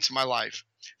people into my life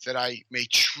that I may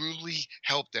truly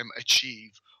help them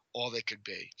achieve all they could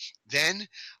be. Then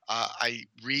I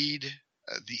read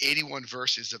the 81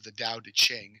 verses of the Tao Te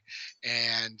Ching,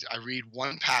 and I read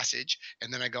one passage,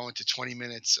 and then I go into 20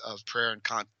 minutes of prayer and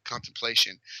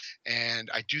contemplation, and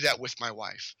I do that with my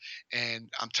wife. And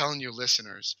I'm telling your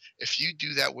listeners, if you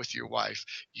do that with your wife,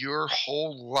 your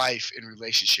whole life in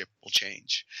relationship will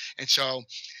change. And so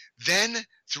then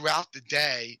throughout the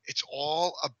day, it's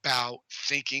all about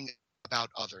thinking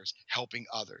about others, helping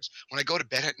others. When I go to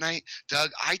bed at night,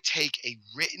 Doug, I take a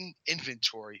written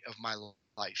inventory of my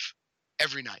life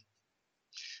every night.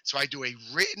 So I do a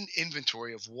written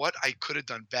inventory of what I could have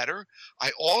done better.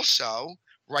 I also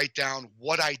write down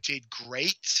what I did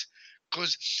great,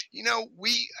 because, you know,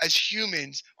 we as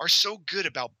humans are so good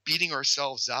about beating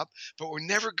ourselves up, but we're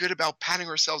never good about patting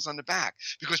ourselves on the back,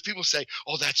 because people say,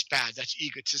 oh, that's bad, that's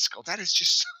egotistical. That is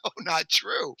just so not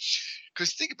true.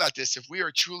 Because think about this, if we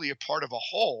are truly a part of a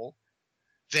whole,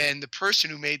 then the person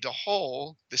who made the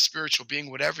whole, the spiritual being,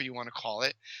 whatever you want to call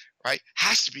it, right,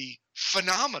 has to be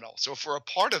phenomenal. So if we're a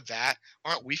part of that,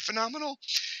 aren't we phenomenal?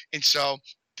 And so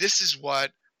this is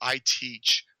what I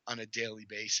teach on a daily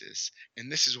basis.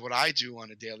 And this is what I do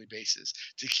on a daily basis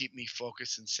to keep me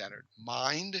focused and centered.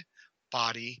 Mind,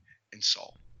 body, and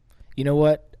soul. You know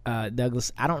what,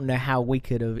 Douglas? I don't know how we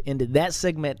could have ended that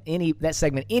segment any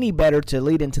better to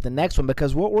lead into the next one,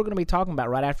 because what we're going to be talking about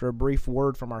right after a brief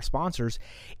word from our sponsors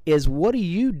is, what do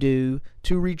you do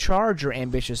to recharge your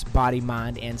ambitious body,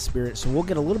 mind, and spirit? So we'll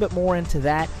get a little bit more into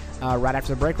that right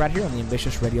after the break, right here on the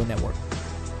Ambitious Radio Network.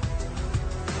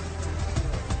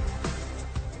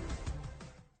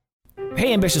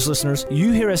 Hey, ambitious listeners,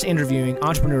 you hear us interviewing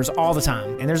entrepreneurs all the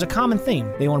time, and there's a common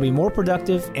theme. They want to be more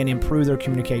productive and improve their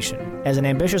communication. As an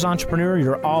ambitious entrepreneur,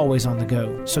 you're always on the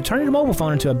go. So turn your mobile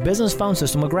phone into a business phone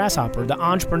system with Grasshopper, the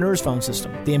entrepreneur's phone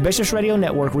system. The Ambitious Radio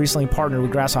Network recently partnered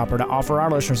with Grasshopper to offer our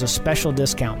listeners a special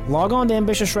discount. Log on to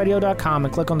ambitiousradio.com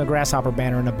and click on the Grasshopper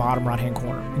banner in the bottom right-hand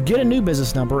corner. Get a new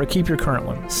business number or keep your current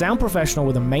one. Sound professional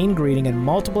with a main greeting and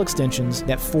multiple extensions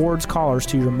that forwards callers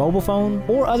to your mobile phone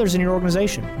or others in your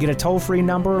organization. Get a toll-free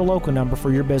number or local number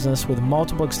for your business with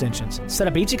multiple extensions. Set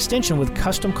up each extension with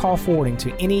custom call forwarding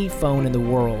to any phone in the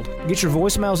world. Get your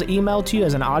voicemails emailed to you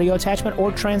as an audio attachment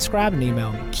or transcribe an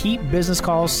email. Keep business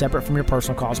calls separate from your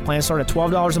personal calls. Plans start at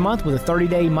 $12 a month with a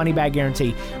 30-day money-back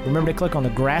guarantee. Remember to click on the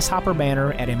Grasshopper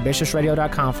banner at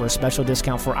ambitiousradio.com for a special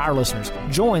discount for our listeners.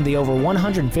 Join the over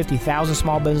 150,000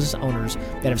 small business owners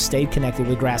that have stayed connected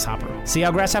with Grasshopper. See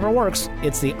how Grasshopper works?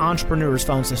 It's the entrepreneur's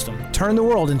phone system. Turn the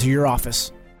world into your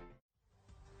office.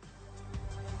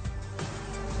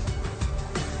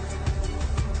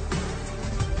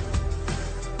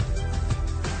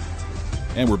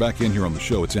 And we're back in here on the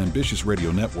show. It's Ambitious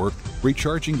Radio Network,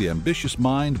 recharging the ambitious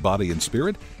mind, body, and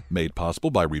spirit, made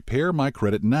possible by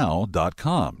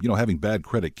RepairMyCreditNow.com. You know, having bad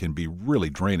credit can be really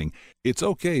draining. It's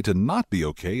okay to not be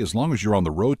okay as long as you're on the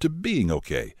road to being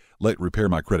okay. Let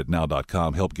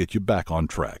RepairMyCreditNow.com help get you back on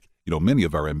track. You You know, many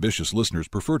of our ambitious listeners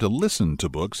prefer to listen to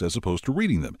books as opposed to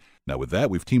reading them. Now, with that,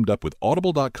 we've teamed up with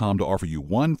Audible.com to offer you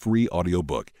one free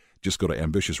audiobook. Just go to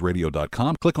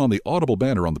ambitiousradio.com, click on the Audible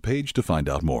banner on the page to find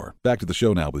out more. Back to the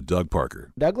show now with Doug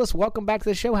Parker. Douglas, welcome back to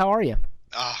the show. How are you?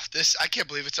 I can't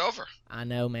believe it's over. I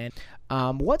know, man.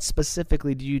 What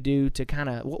specifically do you do to kind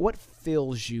of what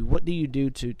fills you? What do you do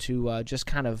to just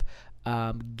kind of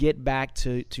get back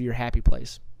to your happy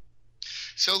place?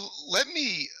 So let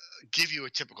me give you a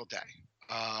typical day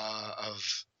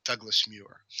of Douglas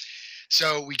Muir.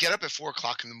 So we get up at 4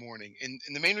 o'clock in the morning, and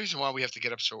the main reason why we have to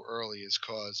get up so early is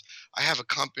because I have a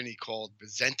company called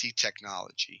Bizenti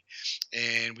Technology,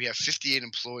 and we have 58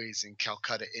 employees in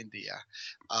Calcutta, India.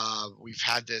 We've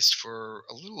had this for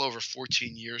a little over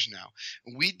 14 years now.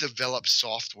 We develop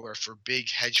software for big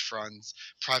hedge funds,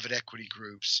 private equity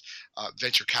groups,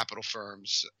 venture capital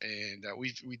firms, and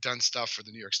we've done stuff for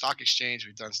the New York Stock Exchange.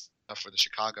 We've done stuff for the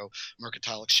Chicago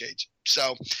Mercantile Exchange.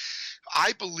 So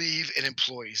I believe in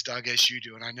employees, Doug, as you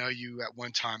do. And I know you at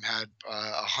one time had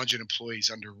 100 employees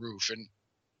under roof. And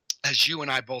as you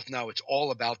and I both know, it's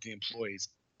all about the employees.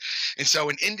 And so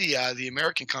in India, the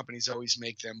American companies always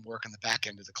make them work on the back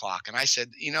end of the clock. And I said,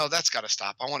 that's got to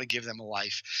stop. I want to give them a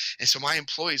life. And so my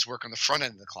employees work on the front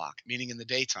end of the clock, meaning in the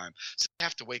daytime. So they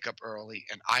have to wake up early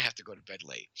and I have to go to bed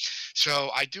late. So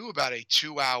I do about a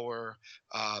 2-hour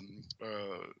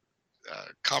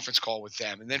conference call with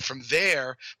them. And then from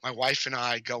there, my wife and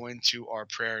I go into our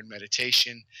prayer and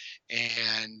meditation,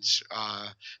 and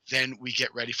then we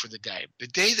get ready for the day. The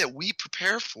day that we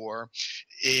prepare for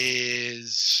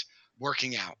is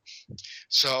working out.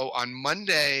 So on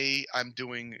Monday, I'm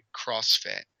doing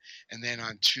CrossFit. And then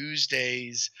on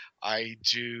Tuesdays, I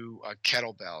do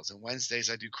kettlebells. And Wednesdays,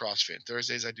 I do CrossFit. And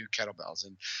Thursdays, I do kettlebells.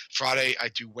 And Friday, I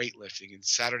do weightlifting. And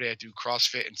Saturday, I do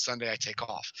CrossFit. And Sunday, I take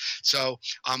off. So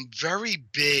I'm very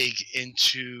big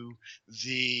into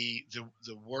the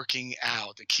working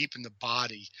out, the keeping the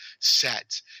body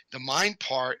set. The mind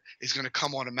part is going to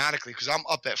come automatically because I'm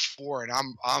up at 4 and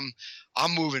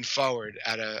I'm moving forward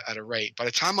at a rate. By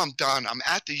the time I'm done, I'm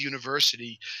at the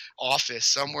university office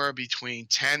somewhere between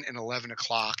 10 and 11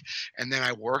 o'clock, and then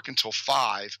I work until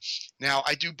 5. Now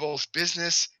I do both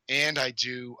business and I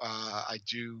do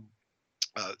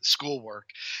schoolwork,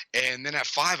 and then at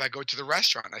 5 I go to the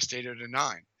restaurant. I stay there to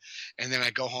 9, and then I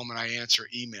go home and I answer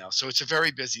email. So it's a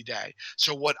very busy day.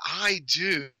 So what I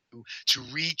do to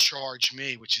recharge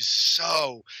me, which is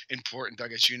so important,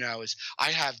 Doug, as you know, is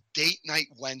I have Date Night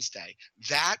Wednesday.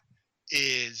 That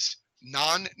is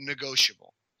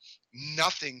non-negotiable.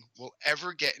 Nothing will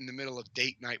ever get in the middle of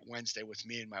Date Night Wednesday with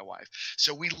me and my wife.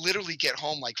 So we literally get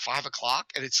home like 5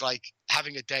 o'clock, and it's like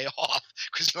having a day off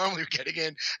because normally we're getting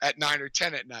in at 9 or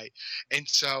 10 at night. And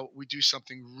so we do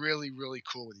something really, really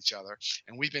cool with each other.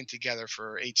 And we've been together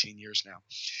for 18 years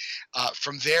now.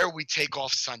 From there, we take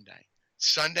off Sunday.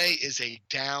 Sunday is a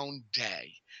down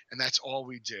day, and that's all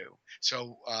we do.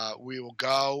 So we will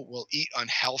go, we'll eat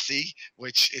unhealthy,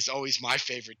 which is always my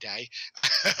favorite day.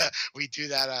 We do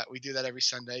that every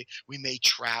Sunday. We may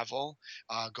travel,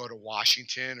 go to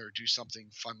Washington or do something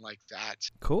fun like that.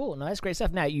 Cool. No, that's great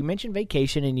stuff. Now, you mentioned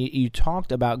vacation, and you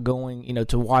talked about going,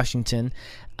 to Washington.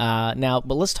 Now,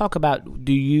 but let's talk about,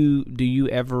 do you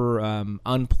ever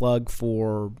unplug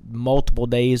for multiple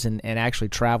days and actually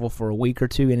travel for a week or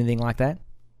two, anything like that?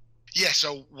 Yeah,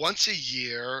 so once a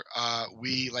year,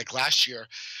 like last year.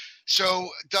 So,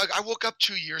 Doug, I woke up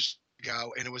 2 years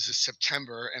ago, and it was in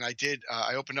September, and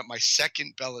I opened up my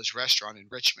second Bella's restaurant in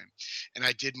Richmond, and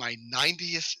I did my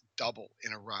 90th double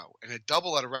in a row. And a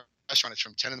double at a restaurant is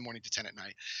from 10 in the morning to 10 at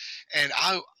night. And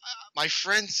my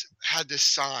friends had this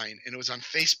sign, and it was on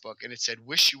Facebook, and it said,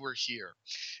 "Wish you were here."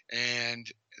 And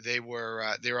they were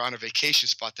on a vacation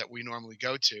spot that we normally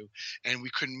go to, and we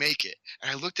couldn't make it.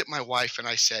 And I looked at my wife and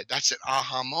I said, that's an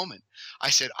aha moment. I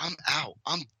said, I'm out.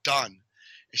 I'm done.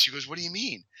 And she goes, "What do you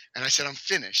mean?" And I said, "I'm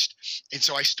finished." And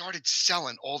so I started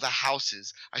selling all the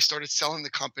houses. I started selling the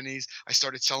companies. I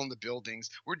started selling the buildings.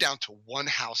 We're down to one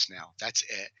house now. That's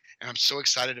it. And I'm so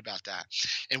excited about that.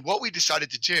 And what we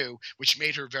decided to do, which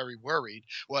made her very worried,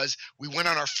 was we went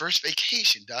on our first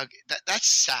vacation, Doug. That's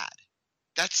sad.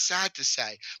 That's sad to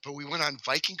say, but we went on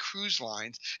Viking Cruise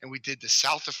Lines and we did the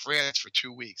south of France for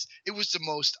 2 weeks. It was the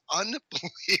most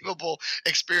unbelievable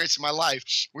experience of my life.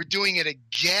 We're doing it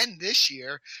again this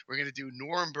year. We're going to do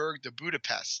Nuremberg to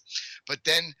Budapest. But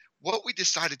then what we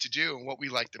decided to do, and what we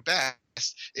like the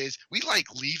best, is we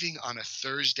like leaving on a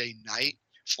Thursday night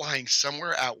flying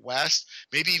somewhere out west,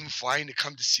 maybe even flying to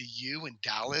come to see you in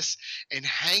Dallas and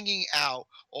hanging out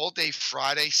all day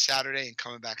Friday, Saturday, and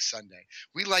coming back Sunday.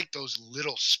 We like those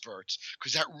little spurts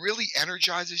because that really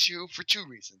energizes you for two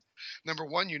reasons. Number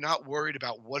one, you're not worried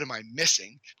about what am I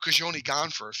missing because you're only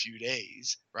gone for a few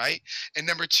days, right? And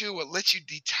number two, it lets you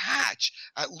detach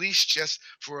at least just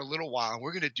for a little while. And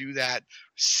we're going to do that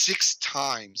 6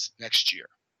 times next year,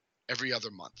 every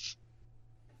other month.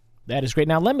 That is great.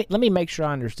 Now let me make sure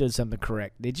I understood something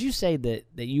correct. Did you say that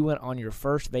you went on your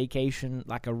first vacation,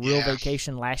 like a real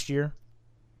vacation, last year?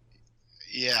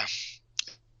 Yeah.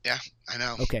 Yeah, I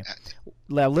know. Okay.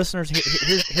 Now, listeners,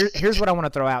 here's what I want to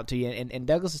throw out to you. And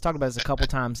Douglas has talked about this a couple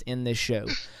times in this show.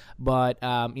 But,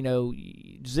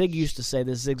 Zig used to say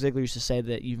this. Zig Ziglar used to say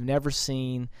that you've never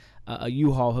seen a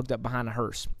U-Haul hooked up behind a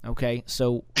hearse. Okay?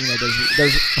 So,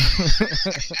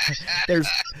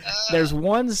 there's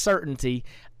one certainty,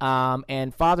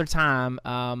 and Father Time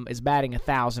is batting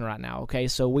 1,000 right now. Okay?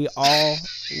 So we all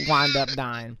wind up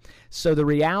dying. So the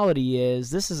reality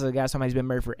is, this is a guy, somebody who's been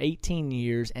married for 18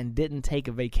 years and didn't take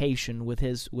a vacation with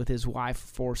his wife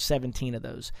for 17 of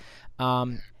those.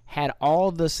 Had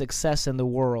all the success in the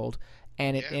world,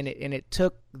 and it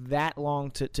took that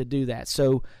long to do that.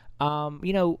 So,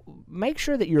 make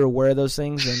sure that you're aware of those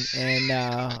things,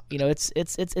 and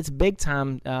it's big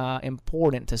time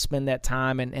important to spend that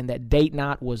time, and that date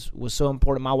night was so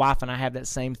important. My wife and I have that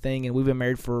same thing, and we've been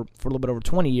married for a little bit over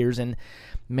 20 years, and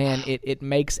man, it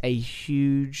makes a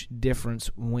huge difference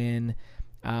when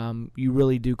you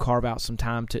really do carve out some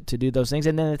time to do those things,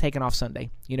 and then taking off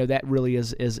Sunday. That really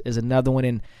is another one,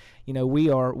 and we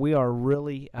are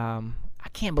really. I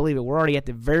can't believe it. We're already at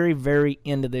the very, very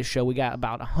end of this show. We got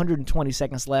about 120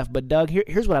 seconds left. But, Doug,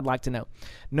 here's what I'd like to know.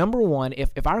 Number one,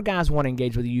 if our guys want to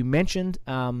engage with you, you mentioned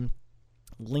LinkedIn,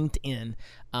 and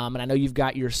I know you've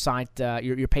got your site,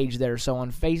 your page there. So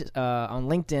on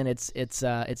LinkedIn,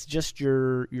 it's just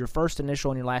your first initial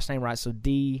and your last name, right? So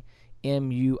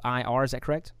DMUIR, is that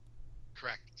correct?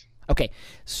 Correct. Okay,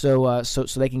 so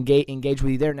they can engage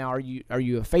with you there. Now, are you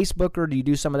a Facebooker? Do you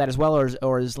do some of that as well,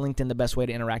 or is LinkedIn the best way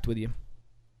to interact with you?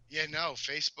 Yeah, no,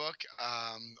 Facebook,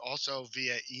 also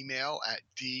via email at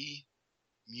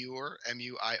dmuir,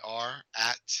 M-U-I-R,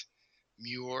 at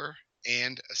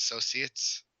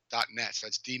muirandassociates.net. So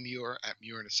that's dmuir at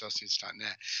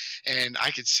muirandassociates.net. And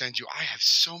I could send you, I have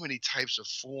so many types of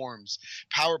forms,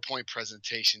 PowerPoint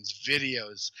presentations,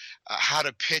 videos, how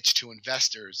to pitch to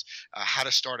investors, how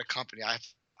to start a company. I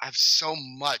have so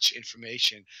much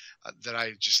information that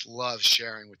I just love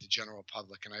sharing with the general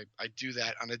public, and I do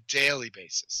that on a daily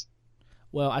basis.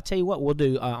 Well, I tell you what we'll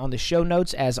do. On the show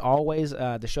notes, as always,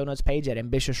 the show notes page at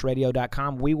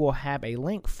ambitiousradio.com, we will have a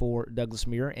link for Douglas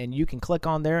Muir, and you can click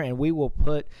on there, and we will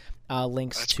put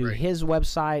links to his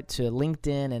website, to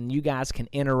LinkedIn, and you guys can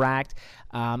interact.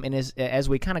 And as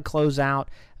we kind of close out,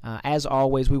 as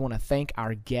always, we want to thank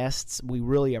our guests. We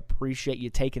really appreciate you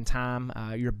taking time.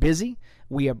 You're busy.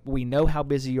 We know how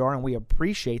busy you are, and we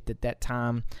appreciate that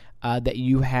time that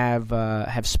you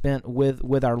have spent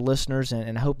with our listeners,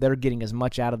 and hope they're getting as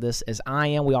much out of this as I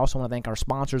am. We also want to thank our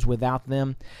sponsors. Without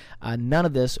them, none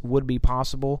of this would be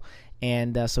possible.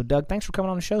 And so, Doug, thanks for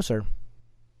coming on the show, sir.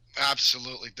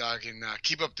 Absolutely, Doug, and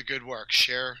keep up the good work.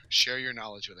 Share your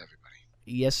knowledge with everybody.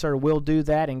 Yes, sir, we'll do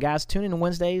that. And guys, tune in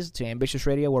Wednesdays to Ambitious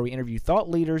Radio, where we interview thought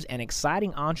leaders and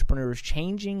exciting entrepreneurs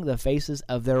changing the faces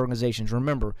of their organizations.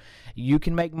 Remember, you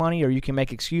can make money or you can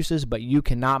make excuses, but you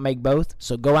cannot make both.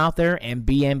 So go out there and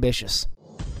be ambitious.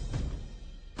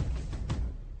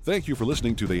 Thank you for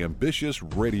listening to the Ambitious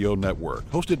Radio Network,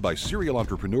 hosted by serial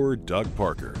entrepreneur Doug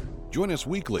Parker. Join us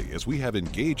weekly as we have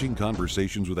engaging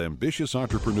conversations with ambitious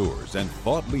entrepreneurs and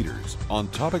thought leaders on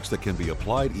topics that can be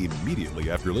applied immediately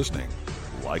after listening.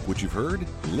 Like what you've heard?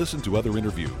 Listen to other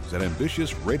interviews at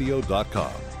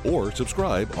ambitiousradio.com or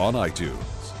subscribe on iTunes.